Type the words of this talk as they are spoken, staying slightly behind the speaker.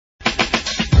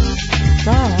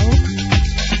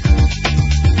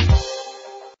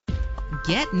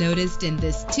Get noticed in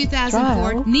this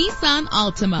 2004 Nissan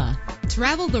Altima.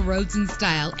 Travel the roads in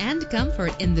style and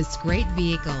comfort in this great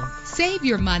vehicle. Save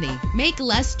your money. Make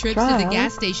less trips to the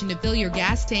gas station to fill your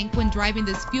gas tank when driving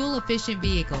this fuel-efficient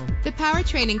vehicle. The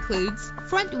powertrain includes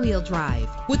front-wheel drive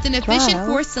with an efficient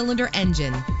 4-cylinder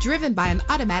engine driven by an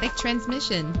automatic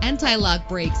transmission. Anti-lock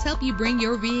brakes help you bring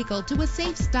your vehicle to a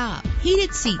safe stop.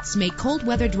 Heated seats make cold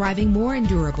weather driving more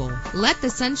endurable. Let the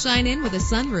sunshine in with a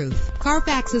sunroof.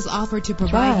 Carfax is offered to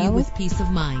provide you with peace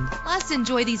of mind. Plus,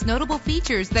 enjoy these notable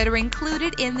features that are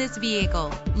included in this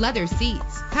vehicle: leather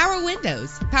seats, power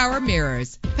windows, power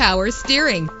mirrors, power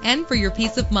steering. And for your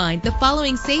peace of mind, the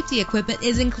following safety equipment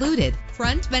is included: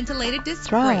 front ventilated disc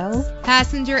brakes,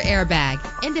 passenger airbag,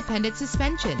 independent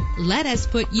suspension. Let us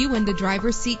put you in the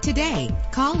driver's seat today.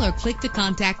 Call or click to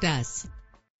contact us.